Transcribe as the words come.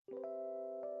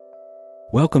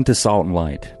Welcome to Salt and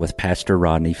Light with Pastor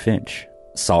Rodney Finch.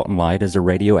 Salt and Light is a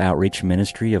radio outreach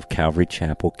ministry of Calvary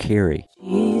Chapel, Cary.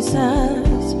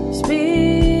 Jesus,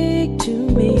 speak to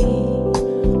me.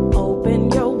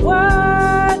 Open your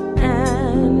word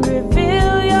and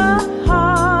reveal your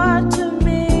heart to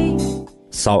me.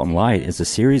 Salt and Light is a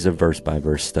series of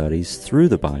verse-by-verse studies through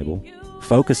the Bible,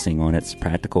 focusing on its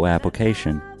practical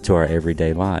application to our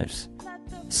everyday lives.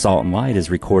 Salt and Light is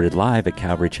recorded live at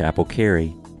Calvary Chapel,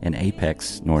 Cary in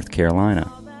Apex, North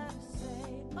Carolina.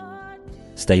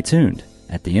 Stay tuned.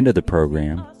 At the end of the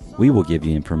program, we will give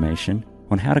you information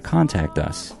on how to contact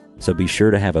us, so be sure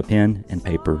to have a pen and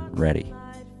paper ready.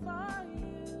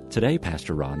 Today,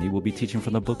 Pastor Rodney will be teaching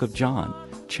from the book of John,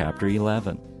 chapter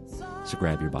 11. So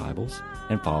grab your Bibles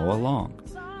and follow along.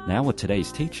 Now with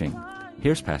today's teaching,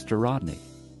 here's Pastor Rodney.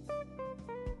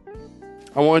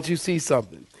 I want you to see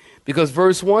something, because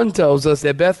verse 1 tells us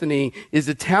that Bethany is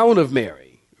the town of Mary.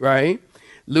 Right?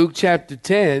 Luke chapter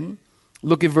 10,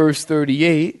 look at verse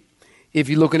 38. If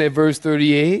you're looking at verse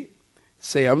 38,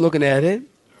 say, I'm looking at it.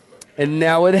 And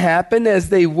now it happened as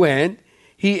they went,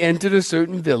 he entered a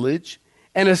certain village,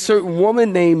 and a certain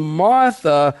woman named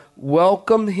Martha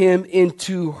welcomed him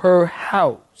into her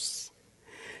house.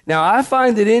 Now I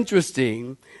find it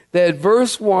interesting that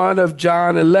verse 1 of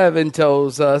John 11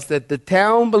 tells us that the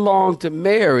town belonged to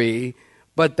Mary,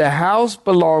 but the house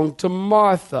belonged to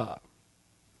Martha.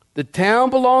 The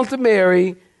town belonged to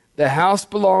Mary, the house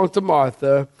belonged to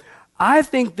Martha. I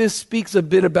think this speaks a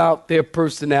bit about their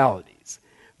personalities.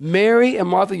 Mary and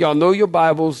Martha, y'all know your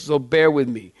Bibles, so bear with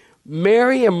me.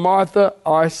 Mary and Martha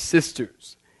are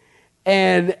sisters.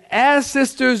 And as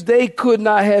sisters, they could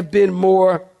not have been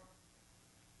more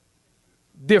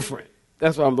different.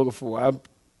 That's what I'm looking for. I'm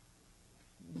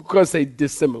going to say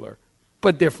dissimilar,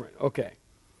 but different. Okay.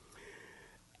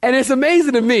 And it's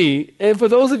amazing to me, and for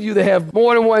those of you that have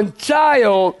more than one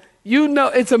child, you know,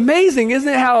 it's amazing, isn't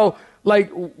it, how,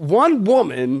 like, one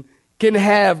woman can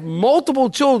have multiple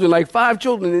children, like 5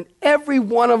 children, and every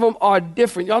one of them are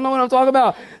different. Y'all know what I'm talking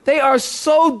about? They are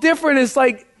so different. It's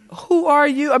like, who are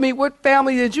you? I mean, what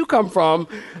family did you come from?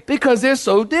 Because they're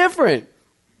so different.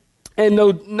 And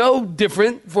no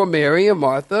different for Mary and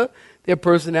Martha. Their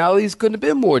personalities couldn't have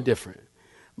been more different.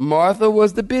 Martha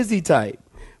was the busy type.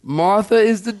 Martha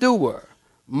is the doer.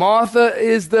 Martha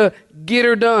is the get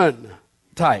her done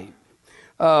type.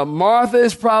 Martha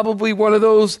is probably one of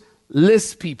those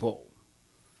list people.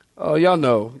 Oh, y'all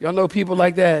know people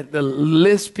like that, the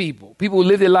list people. People who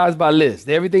live their lives by list.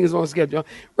 Everything is on schedule.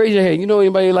 Raise your hand. You know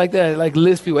anybody like that, like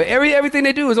list people? Everything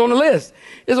they do is on the list.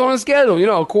 It's on a schedule. You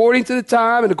know, according to the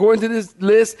time and according to this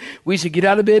list, we should get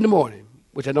out of bed in the morning,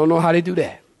 which I don't know how they do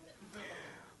that.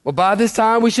 But by this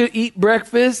time, we should eat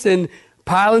breakfast and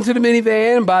pile into the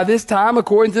minivan, and by this time,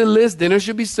 according to the list, dinner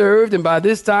should be served, and by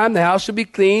this time, the house should be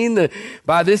clean.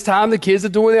 By this time, the kids are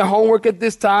doing their homework at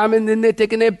this time, and then they're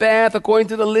taking their bath according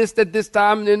to the list at this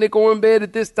time, and then they're going to bed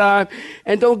at this time.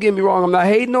 And don't get me wrong, I'm not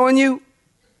hating on you.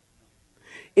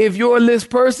 If you're a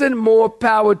list person, more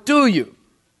power to you.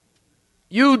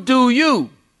 You do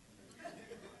you.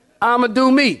 I'ma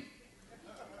do me.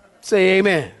 Say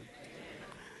amen.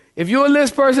 If you're a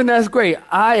list person, that's great.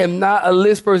 I am not a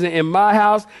list person. In my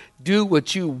house, do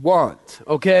what you want,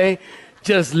 okay?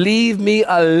 Just leave me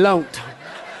alone.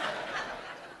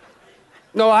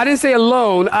 No, I didn't say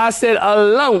alone. I said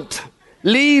alone.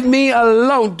 Leave me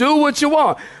alone. Do what you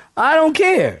want. I don't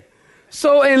care.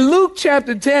 So in Luke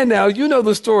chapter 10 now, you know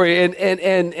the story,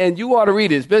 and you ought to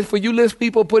read it. Best for you list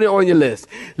people, put it on your list.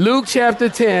 Luke chapter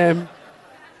 10.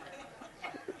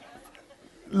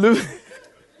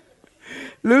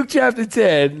 Luke chapter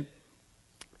 10,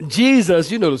 Jesus,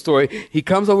 you know the story, he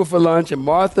comes over for lunch, and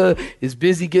Martha is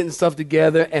busy getting stuff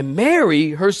together, and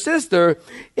Mary, her sister,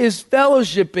 is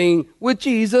fellowshipping with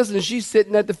Jesus, and she's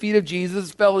sitting at the feet of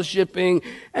Jesus, fellowshipping,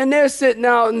 and they're sitting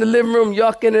out in the living room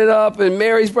yucking it up, and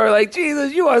Mary's probably like,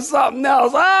 Jesus, you are something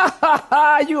else. Ah, ha,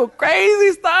 ha, you a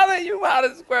crazy, stop it, you out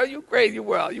of this world, you crazy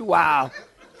world, you wow.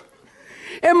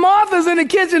 And Martha's in the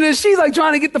kitchen, and she's like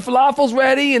trying to get the falafels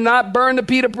ready and not burn the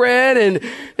pita bread.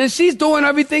 And she's doing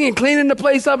everything and cleaning the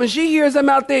place up. And she hears them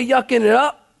out there yucking it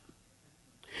up.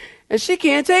 And she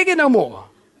can't take it no more.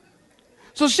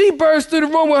 So she bursts through the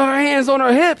room with her hands on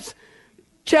her hips.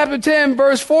 Chapter 10,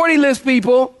 verse 40 lists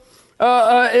people.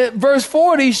 Verse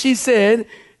 40, she said,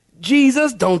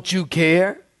 Jesus, don't you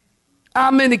care?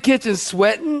 I'm in the kitchen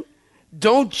sweating.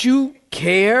 Don't you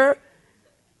care?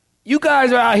 You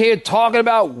guys are out here talking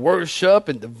about worship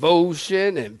and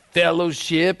devotion and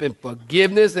fellowship and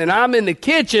forgiveness, and I'm in the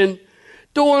kitchen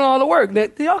doing all the work. Now,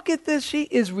 do y'all get this? She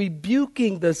is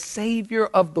rebuking the Savior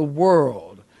of the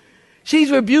world.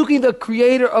 She's rebuking the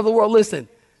creator of the world. Listen,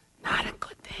 not a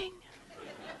good thing.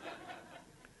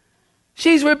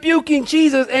 She's rebuking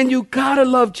Jesus, and you gotta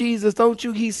love Jesus, don't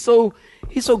you? He's so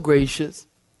gracious.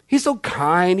 He's so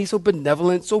kind. He's so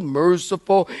benevolent, so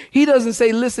merciful. He doesn't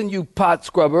say, listen, you pot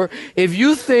scrubber, if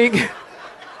you think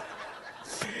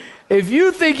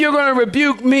you're going to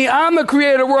rebuke me, I'm the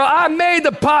creator of the world. I made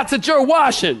the pots that you're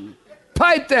washing.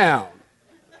 Pipe down.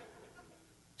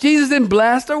 Jesus didn't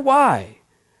blast her. Why?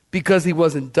 Because he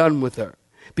wasn't done with her.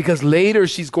 Because later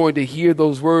she's going to hear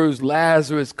those words,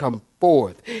 Lazarus, come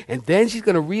forth. And then she's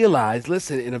going to realize,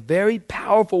 listen, in a very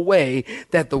powerful way,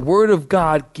 that the word of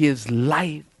God gives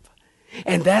life.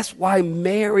 And that's why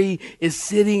Mary is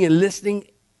sitting and listening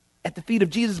at the feet of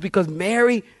Jesus, because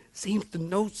Mary seems to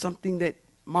know something that,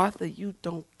 Martha, you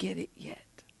don't get it yet.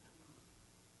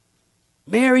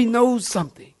 Mary knows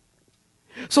something.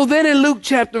 So then in Luke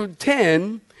chapter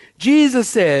 10, Jesus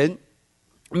said,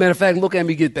 matter of fact, look at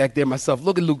me get back there myself.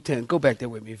 Look at Luke 10. Go back there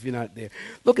with me if you're not there.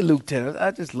 Look at Luke 10.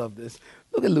 I just love this.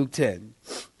 Look at Luke 10.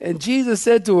 And Jesus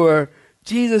said to her,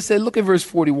 look at verse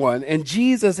 41. And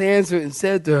Jesus answered and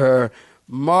said to her,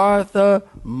 Martha,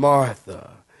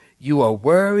 Martha, you are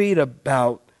worried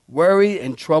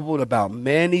and troubled about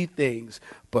many things,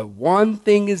 but one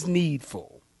thing is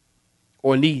needful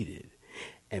or needed.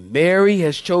 And Mary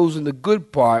has chosen the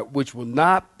good part, which will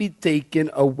not be taken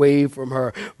away from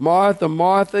her. Martha,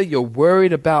 Martha, you're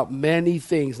worried about many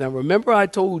things. Now, remember I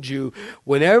told you,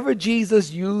 whenever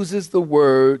Jesus uses the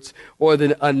words or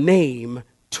a name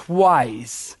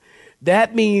twice,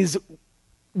 that means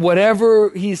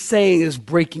whatever he's saying is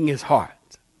breaking his heart.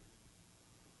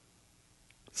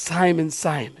 Simon,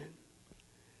 Simon,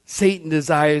 Satan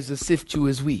desires to sift you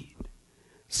as wheat.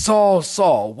 Saul,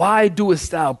 Saul, why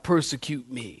doest thou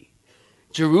persecute me?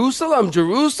 Jerusalem,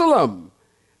 Jerusalem,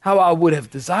 how I would have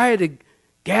desired to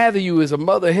gather you as a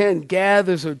mother hen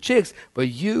gathers her chicks, but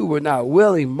you were not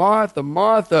willing. Martha,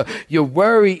 Martha, you're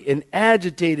worried and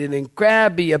agitated and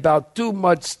crabby about too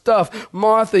much stuff.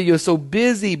 Martha, you're so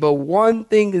busy, but one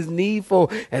thing is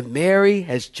needful, and Mary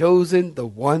has chosen the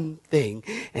one thing.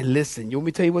 And listen, you want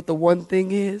me to tell you what the one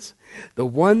thing is? The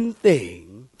one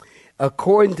thing,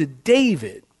 according to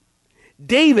David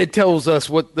tells us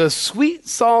what the sweet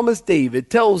psalmist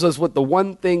David tells us what the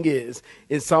one thing is.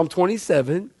 In Psalm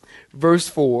 27, verse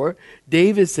 4,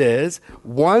 David says,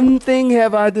 one thing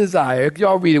have I desired.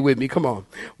 Y'all read it with me. Come on.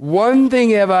 One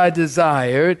thing have I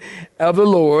desired of the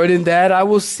Lord, and that I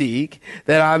will seek,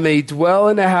 that I may dwell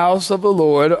in the house of the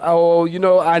Lord. Oh,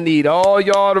 I need all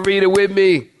y'all to read it with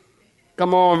me.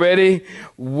 Come on, ready?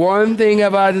 One thing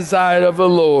have I desired of the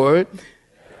Lord,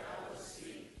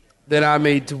 that I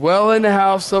may dwell in the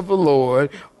house of the Lord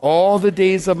all the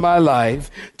days of my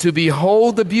life, to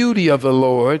behold the beauty of the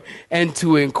Lord and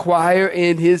to inquire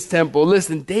in his temple.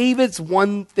 Listen, David's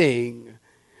one thing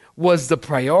was the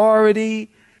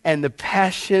priority and the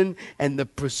passion and the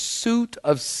pursuit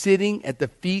of sitting at the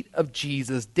feet of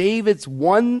Jesus. David's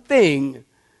one thing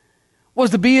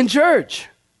was to be in church.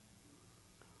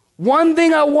 One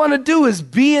thing I want to do is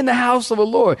be in the house of the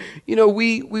Lord.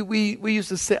 We used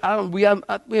to say, we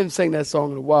haven't sang that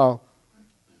song in a while.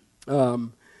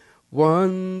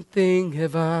 One thing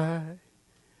have I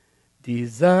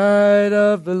desired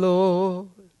of the Lord.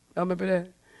 I remember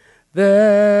that.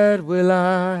 That will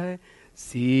I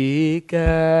seek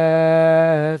after,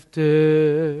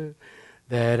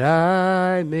 that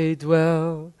I may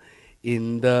dwell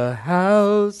in the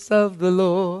house of the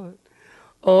Lord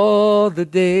all the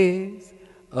days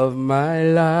of my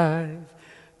life,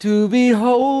 to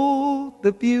behold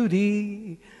the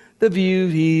beauty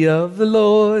of the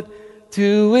Lord,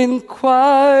 to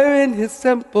inquire in his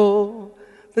temple,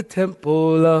 the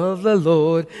temple of the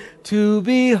Lord, to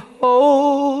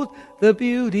behold the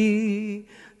beauty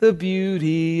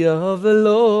of the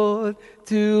Lord,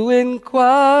 to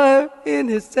inquire in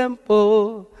his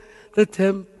temple, the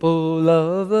temple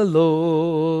of the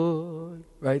Lord.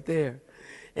 Right there.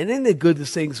 And isn't it good to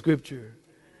sing scripture?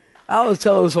 I was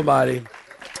telling somebody,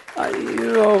 I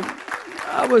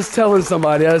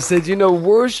said,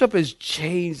 worship has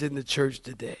changed in the church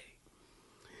today.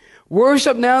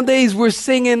 Worship nowadays, we're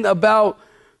singing about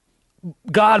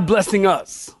God blessing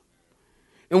us.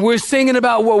 And we're singing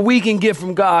about what we can get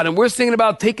from God. And we're singing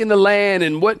about taking the land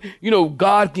and what,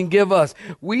 God can give us.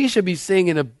 We should be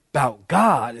singing about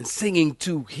God and singing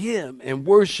to him and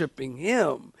worshiping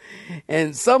him.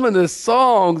 And some of the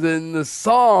songs and the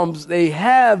Psalms, they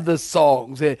have the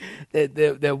songs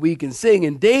that we can sing.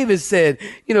 And David said,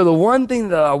 the one thing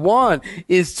that I want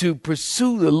is to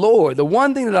pursue the Lord. The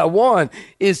one thing that I want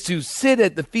is to sit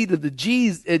at the feet of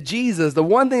Jesus. The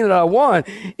one thing that I want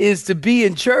is to be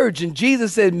in church. And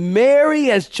Jesus said, Mary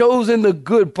has chosen the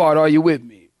good part. Are you with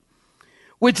me?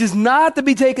 Which is not to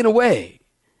be taken away.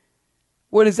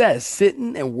 What is that?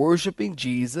 Sitting and worshiping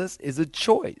Jesus is a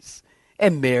choice.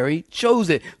 And Mary chose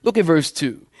it. Look at verse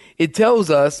 2. It tells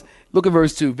us, look at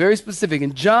verse 2, very specific.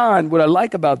 And John, what I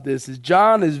like about this is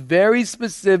John is very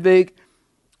specific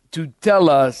to tell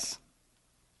us,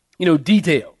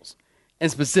 details and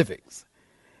specifics.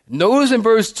 Notice in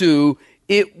verse 2,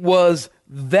 it was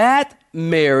that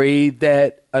Mary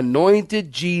that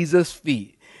anointed Jesus'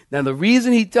 feet. Now, the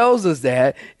reason he tells us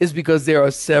that is because there are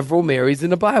several Marys in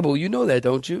the Bible. You know that,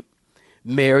 don't you?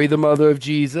 Mary, the mother of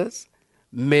Jesus.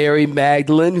 Mary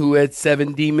Magdalene, who had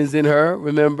 7 demons in her,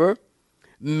 remember?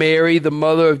 Mary, the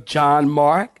mother of John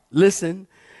Mark. Listen,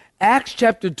 Acts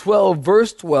chapter 12,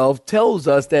 verse 12 tells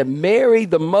us that Mary,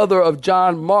 the mother of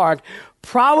John Mark,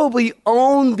 probably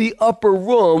owned the upper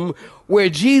room where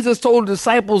Jesus told the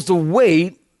disciples to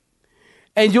wait,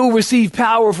 and you'll receive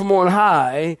power from on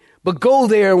high. But go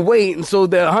there and wait. And so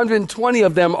the 120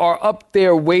 of them are up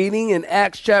there waiting in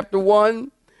Acts chapter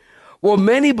 1. Well,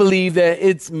 many believe that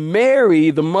it's Mary,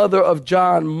 the mother of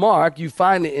John Mark. You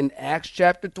find it in Acts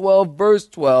chapter 12, verse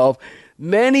 12.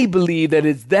 Many believe that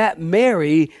it's that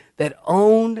Mary that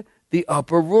owned the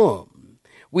upper room.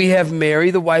 We have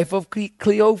Mary, the wife of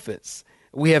Cleophas.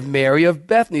 We have Mary of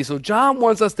Bethany. So John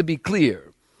wants us to be clear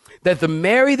that the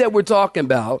Mary that we're talking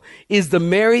about is the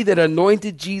Mary that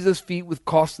anointed Jesus' feet with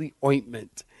costly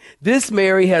ointment. This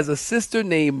Mary has a sister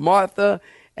named Martha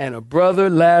and a brother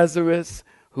Lazarus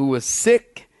who was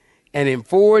sick, and in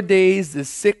 4 days the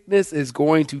sickness is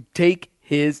going to take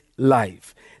his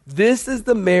life. This is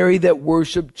the Mary that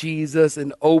worshiped Jesus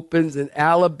and opens an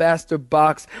alabaster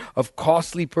box of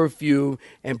costly perfume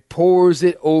and pours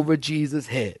it over Jesus'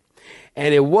 head.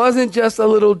 And it wasn't just a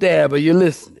little dab. Are you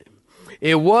listening?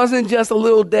 It wasn't just a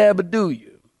little dab of do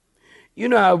you. You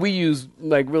know how we use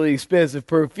like really expensive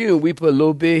perfume. We put a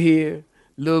little bit here,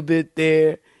 a little bit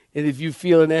there. And if you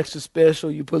feeling extra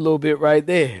special, you put a little bit right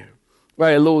there.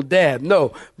 Right, a little dab.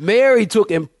 No, Mary took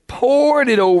and poured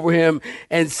it over him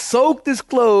and soaked his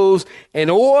clothes, and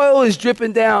oil is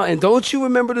dripping down. And don't you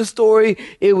remember the story?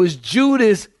 It was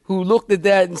Judas who looked at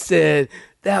that and said,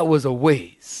 that was a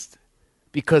waste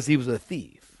because he was a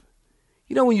thief.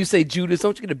 You know when you say Judas,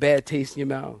 don't you get a bad taste in your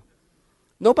mouth?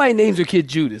 Nobody names their kid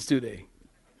Judas, do they?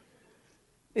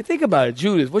 Hey, think about it,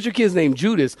 Judas. What's your kid's name?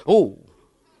 Judas. Oh.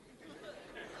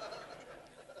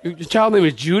 Your child's name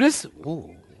is Judas?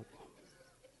 Oh.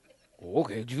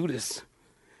 Okay, Judas.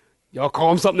 Y'all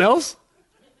call him something else?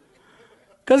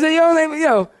 Because they don't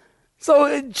name,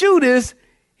 So Judas,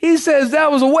 he says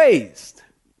that was a waste.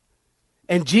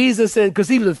 And Jesus said, because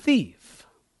he was a thief.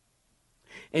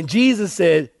 And Jesus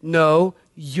said, no,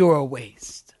 you're a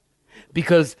waste.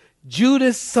 Because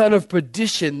Judas, son of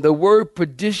perdition, the word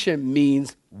perdition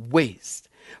means waste.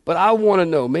 But I want to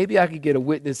know, maybe I could get a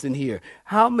witness in here.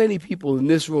 How many people in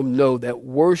this room know that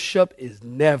worship is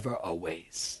never a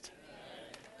waste?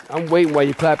 I'm waiting while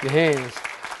you clap your hands.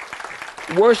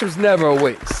 Worship's never a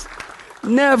waste.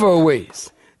 Never a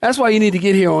waste. That's why you need to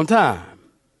get here on time.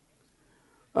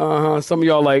 Some of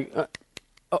y'all like,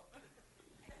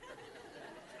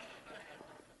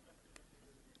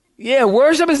 yeah,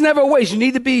 worship is never a waste. You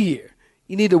need to be here.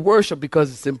 You need to worship because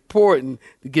it's important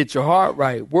to get your heart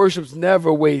right. Worship's never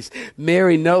a waste.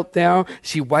 Mary knelt down.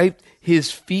 She wiped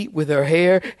his feet with her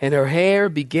hair, and her hair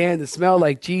began to smell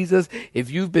like Jesus. If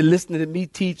you've been listening to me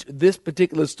teach this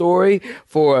particular story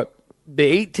for the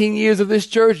 18 years of this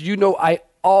church, you know I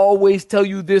always tell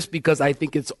you this because I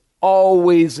think it's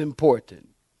always important.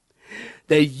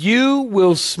 That you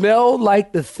will smell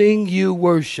like the thing you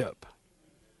worship.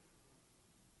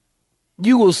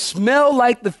 You will smell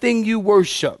like the thing you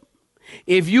worship.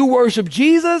 If you worship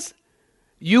Jesus,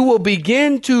 you will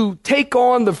begin to take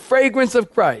on the fragrance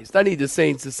of Christ. I need the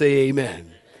saints to say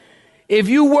amen. If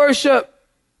you worship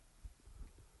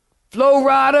Flo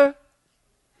Rida,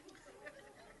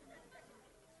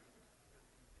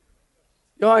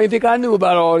 y'all ain't think I knew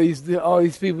about all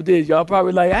these people, did y'all?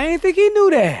 Probably like, I ain't think he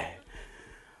knew that.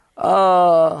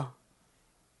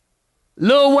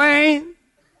 Lil Wayne.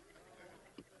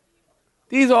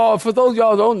 These are, for those of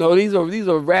y'all who don't know, these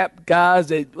are rap guys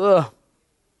that,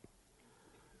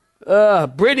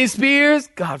 Britney Spears,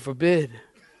 God forbid.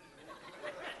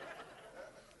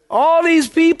 All these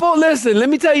people, listen, let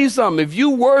me tell you something. If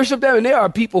you worship them, and there are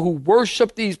people who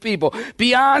worship these people,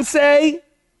 Beyonce,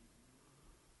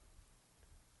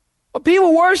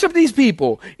 people worship these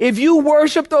people. If you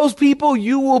worship those people,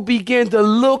 you will begin to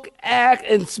look, act,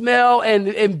 and smell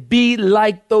and be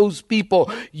like those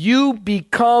people. You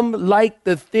become like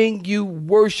the thing you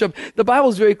worship. The Bible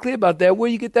is very clear about that. Where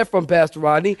you get that from, Pastor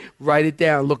Rodney? Write it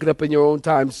down. Look it up in your own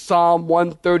time. Psalm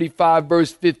 135,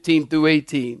 verse 15 through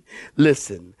 18.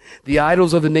 Listen. The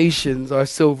idols of the nations are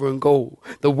silver and gold,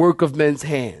 the work of men's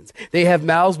hands. They have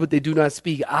mouths, but they do not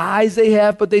speak. Eyes they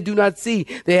have, but they do not see.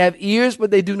 They have ears,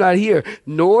 but they do not hear.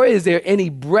 Nor is there any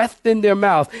breath in their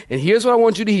mouth. And here's what I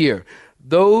want you to hear.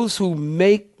 Those who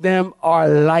make them are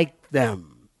like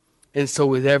them. And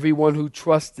so is everyone who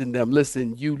trusts in them.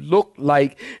 Listen, you look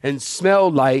like and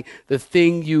smell like the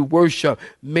thing you worship.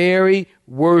 Mary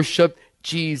worshiped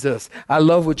Jesus. I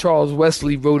love what Charles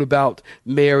Wesley wrote about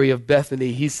Mary of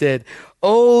Bethany. He said,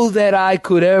 "Oh, that I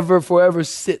could ever forever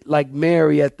sit like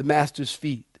Mary at the Master's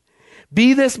feet.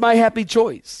 Be this my happy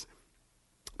choice,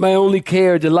 my only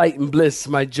care, delight, and bliss,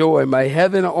 my joy, my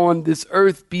heaven on this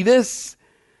earth. Be this,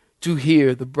 to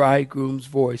hear the bridegroom's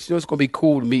voice." You know, it's going to be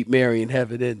cool to meet Mary in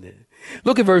heaven, isn't it?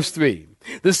 Look at verse 3.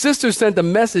 The sister sent a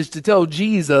message to tell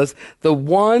Jesus the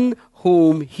one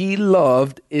whom he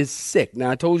loved is sick.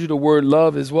 Now, I told you the word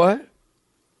love is what?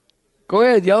 Go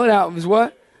ahead, yell it out. Is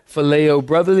what? Phileo,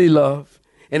 brotherly love.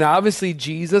 And obviously,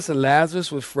 Jesus and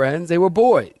Lazarus were friends. They were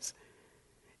boys.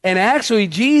 And actually,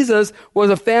 Jesus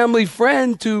was a family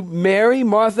friend to Mary,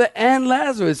 Martha, and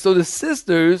Lazarus. So the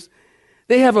sisters,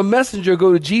 they have a messenger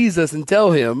go to Jesus and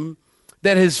tell him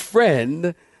that his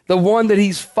friend, the one that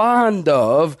he's fond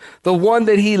of, the one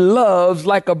that he loves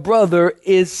like a brother,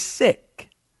 is sick.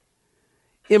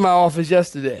 In my office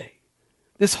yesterday,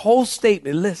 this whole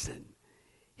statement, listen,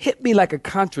 hit me like a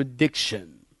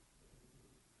contradiction.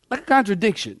 Like a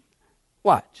contradiction.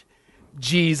 Watch.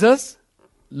 Jesus,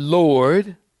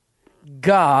 Lord,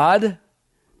 God,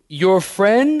 your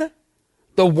friend,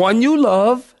 the one you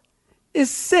love, is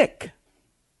sick.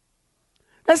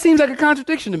 That seems like a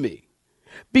contradiction to me.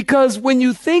 Because when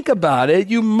you think about it,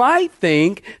 you might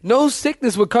think no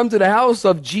sickness would come to the house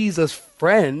of Jesus'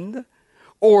 friend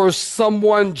or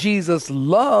someone Jesus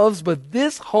loves, but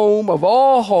this home of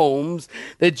all homes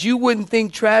that you wouldn't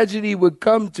think tragedy would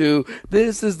come to,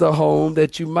 this is the home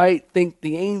that you might think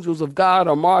the angels of God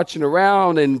are marching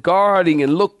around and guarding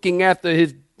and looking after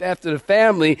the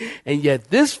family, and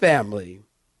yet this family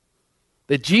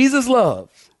that Jesus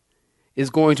loves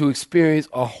is going to experience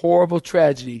a horrible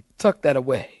tragedy. Tuck that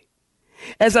away.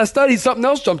 As I studied, something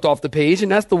else jumped off the page,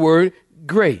 and that's the word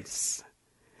grace.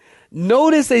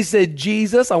 Notice they said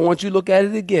Jesus. I want you to look at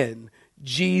it again.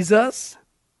 Jesus,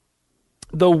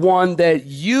 the one that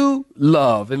you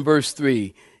love, in verse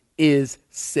 3, is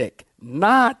sick.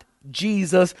 Not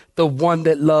Jesus, the one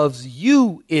that loves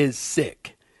you, is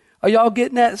sick. Are y'all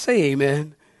getting that? Say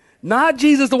amen. Not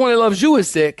Jesus, the one that loves you, is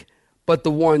sick, but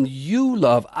the one you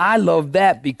love. I love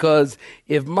that because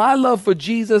if my love for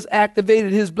Jesus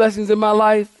activated his blessings in my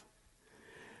life,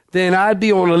 then I'd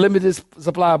be on a limited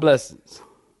supply of blessings.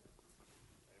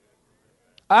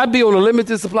 I'd be on a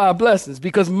limited supply of blessings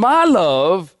because my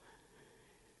love,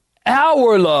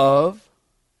 our love,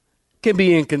 can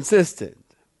be inconsistent.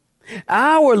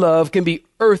 Our love can be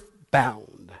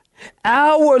earthbound.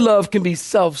 Our love can be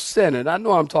self-centered. I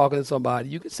know I'm talking to somebody.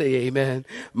 You can say amen.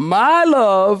 My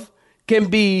love can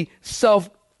be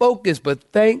self-focused, but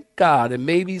thank God, and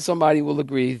maybe somebody will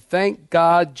agree, thank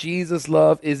God Jesus'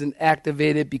 love isn't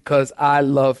activated because I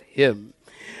love him.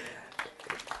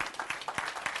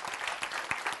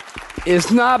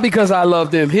 It's not because I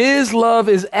loved him. His love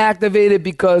is activated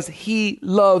because he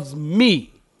loves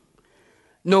me.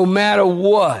 No matter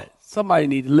what. Somebody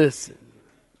need to listen.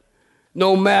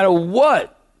 No matter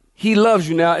what, he loves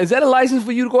you. Now, is that a license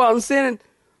for you to go out and sin?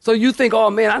 So you think, oh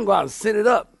man, I can go out and sin it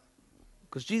up.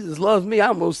 Because Jesus loves me,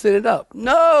 I'm going to sin it up.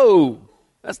 No,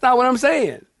 that's not what I'm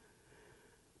saying.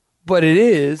 But it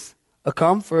is a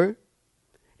comfort.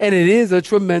 And it is a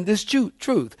tremendous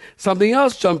truth. Something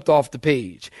else jumped off the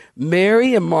page.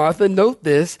 Mary and Martha, note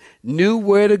this, knew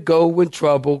where to go when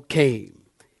trouble came.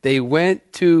 They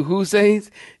went to, who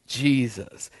saints?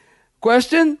 Jesus.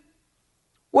 Question?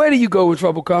 Where do you go when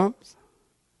trouble comes?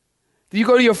 Do you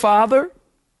go to your father?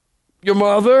 Your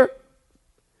mother?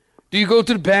 Do you go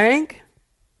to the bank?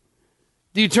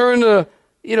 Do you turn to,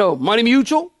 Money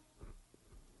Mutual?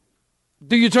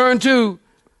 Do you turn to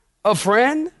a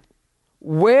friend?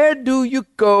 Where do you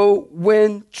go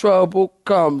when trouble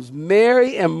comes?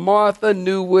 Mary and Martha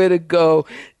knew where to go.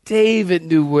 David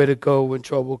knew where to go when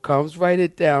trouble comes. Write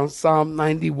it down. Psalm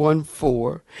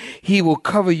 91:4. He will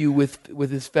cover you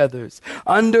with his feathers.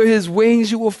 Under his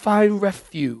wings you will find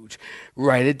refuge.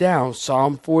 Write it down.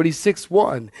 Psalm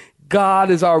 46:1.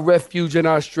 God is our refuge and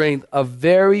our strength, a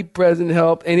very present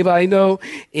help. Anybody know?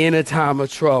 In a time of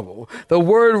trouble. The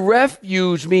word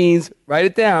refuge means, write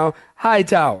it down, high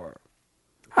tower.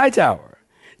 High tower.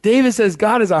 David says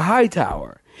God is a high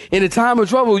tower. In a time of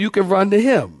trouble, you can run to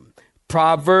him.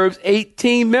 Proverbs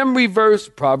 18, memory verse,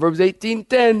 Proverbs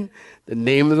 18:10. The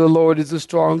name of the Lord is a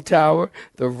strong tower.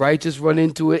 The righteous run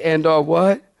into it and are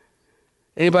what?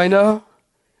 Anybody know?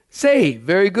 Saved.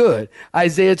 Very good.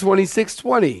 Isaiah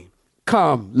 26:20.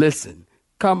 Come, listen.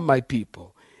 Come, my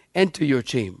people. Enter your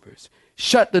chambers.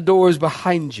 Shut the doors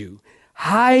behind you.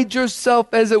 Hide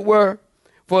yourself, as it were,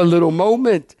 for a little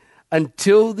moment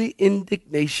until the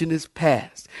indignation is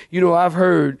past. You know, I've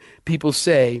heard people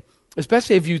say,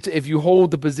 especially if you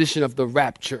hold the position of the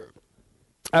rapture.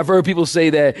 I've heard people say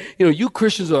that, you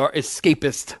Christians are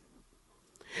escapist.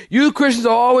 You Christians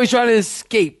are always trying to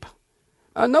escape.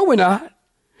 No, we're not.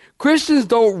 Christians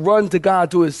don't run to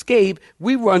God to escape.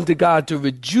 We run to God to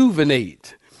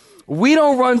rejuvenate. We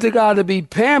don't run to God to be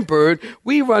pampered.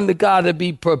 We run to God to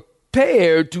be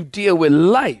prepared to deal with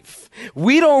life.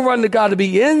 We don't run to God to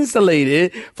be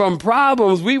insulated from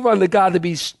problems. We run to God to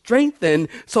be strengthened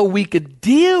so we could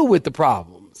deal with the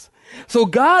problems. So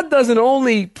God doesn't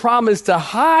only promise to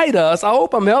hide us. I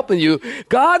hope I'm helping you.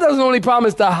 God doesn't only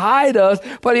promise to hide us,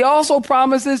 but he also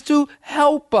promises to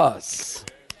help us.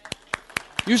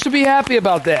 You should be happy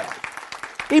about that.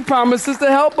 He promises to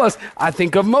help us. I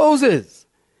think of Moses.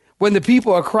 When the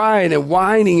people are crying and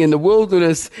whining in the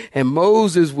wilderness, and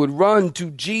Moses would run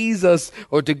to Jesus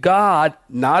or to God,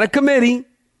 not a committee.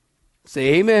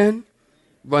 Say amen.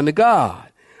 Run to God.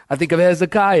 I think of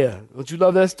Hezekiah. Don't you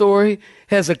love that story?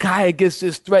 Hezekiah gets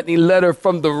this threatening letter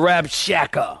from the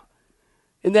Rabshakeh.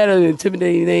 Isn't that an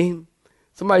intimidating name?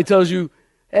 Somebody tells you,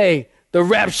 hey, the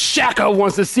Rabshakeh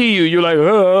wants to see you. You're like,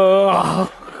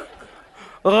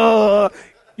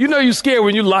 you know you're scared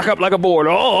when you lock up like a board.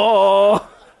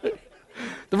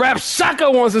 The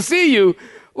Rabshakeh wants to see you.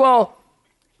 Well,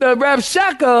 the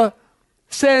Rabshakeh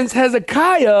sends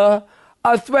Hezekiah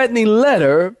a threatening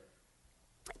letter,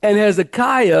 and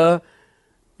Hezekiah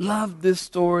loved this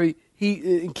story.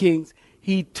 In Kings,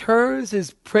 he turns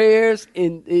his prayers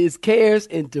and his cares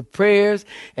into prayers,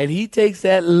 and he takes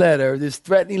that letter, this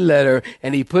threatening letter,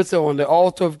 and he puts it on the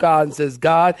altar of God and says,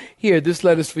 God, here, this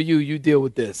letter's for you. You deal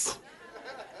with this.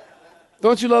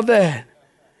 Don't you love that?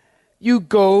 You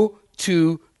go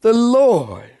to the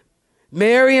Lord.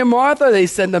 Mary and Martha, they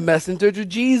send a messenger to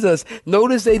Jesus.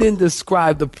 Notice they didn't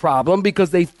describe the problem because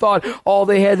they thought all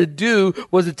they had to do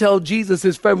was to tell Jesus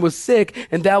his friend was sick,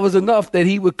 and that was enough that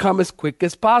he would come as quick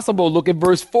as possible. Look at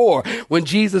verse 4. When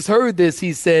Jesus heard this,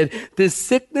 he said, this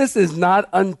sickness is not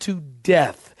unto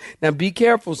death. Now be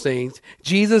careful, saints.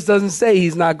 Jesus doesn't say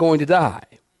he's not going to die.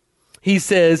 He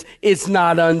says it's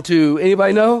not unto,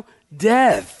 anybody know?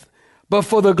 Death. But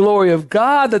for the glory of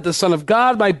God, that the Son of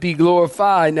God might be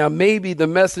glorified. Now, maybe the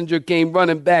messenger came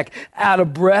running back out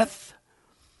of breath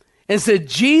and said,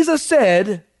 Jesus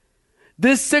said,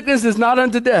 this sickness is not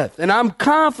unto death. And I'm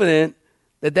confident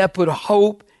that that put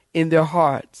hope in their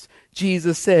hearts.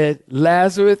 Jesus said,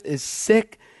 Lazarus is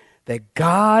sick that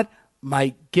God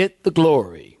might get the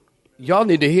glory. Y'all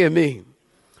need to hear me.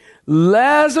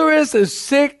 Lazarus is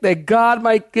sick that God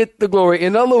might get the glory.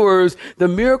 In other words, the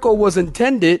miracle was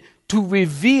intended to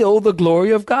reveal the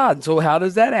glory of God. So how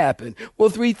does that happen? Well,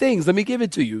 three things. Let me give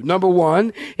it to you. Number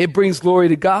one, it brings glory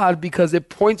to God because it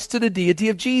points to the deity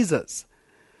of Jesus.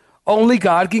 Only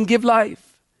God can give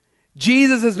life.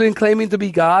 Jesus has been claiming to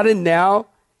be God, and now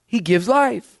he gives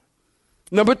life.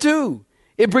 Number two,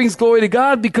 it brings glory to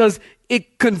God because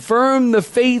it confirmed the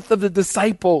faith of the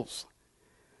disciples.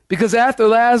 Because after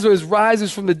Lazarus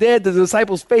rises from the dead, the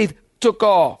disciples' faith took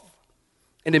off.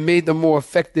 And it made them more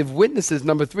effective witnesses.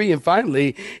 Number three, and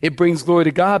finally, it brings glory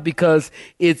to God because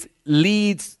it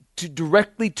leads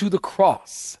directly to the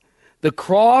cross. The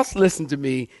cross, listen to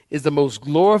me, is the most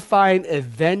glorifying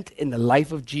event in the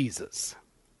life of Jesus.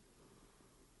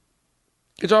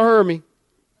 Did y'all hear me?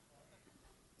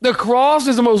 The cross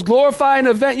is the most glorifying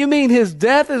event. You mean his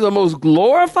death is the most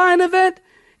glorifying event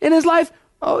in his life?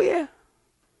 Oh, yeah.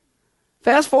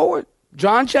 Fast forward.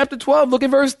 John chapter 12, look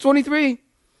at verse 23.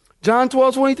 John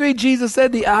 12:23, Jesus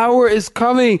said, the hour is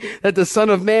coming that the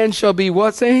Son of Man shall be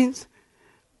what, saints?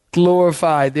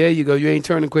 glorified. There you go. You ain't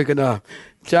turning quick enough.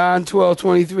 John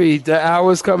 12:23. The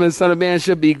hour is coming, the Son of Man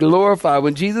shall be glorified.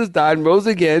 When Jesus died and rose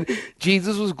again,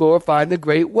 Jesus was glorified in a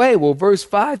great way. Well, verse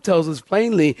 5 tells us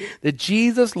plainly that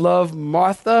Jesus loved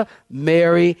Martha,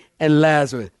 Mary, and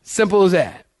Lazarus. Simple as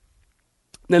that.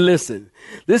 Now listen,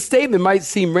 this statement might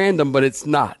seem random, but it's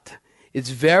not. It's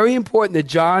very important that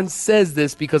John says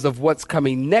this because of what's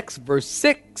coming next. Verse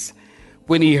 6,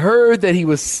 when he heard that he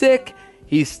was sick,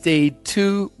 he stayed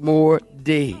 2 more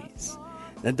days.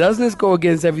 Now, doesn't this go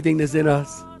against everything that's in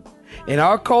us? In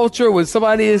our culture, when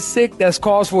somebody is sick, that's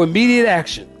cause for immediate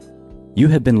action. You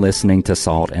have been listening to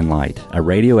Salt and Light, a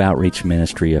radio outreach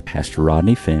ministry of Pastor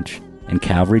Rodney Finch and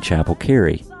Calvary Chapel,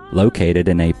 Cary, located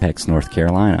in Apex, North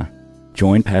Carolina.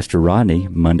 Join Pastor Rodney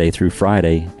Monday through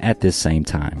Friday at this same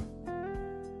time.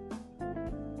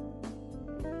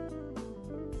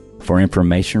 For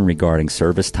information regarding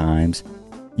service times,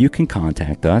 you can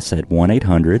contact us at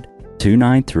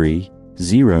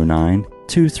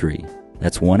 1-800-293-0923.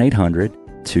 That's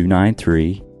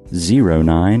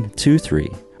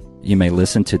 1-800-293-0923. You may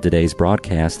listen to today's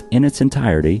broadcast in its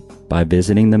entirety by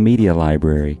visiting the media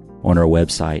library on our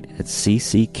website at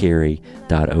cccary.org.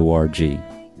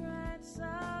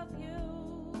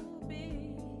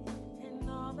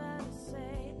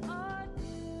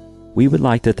 We would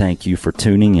like to thank you for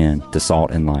tuning in to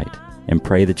Salt and Light and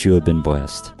pray that you have been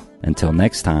blessed. Until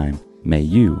next time, may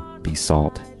you be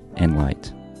salt and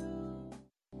light.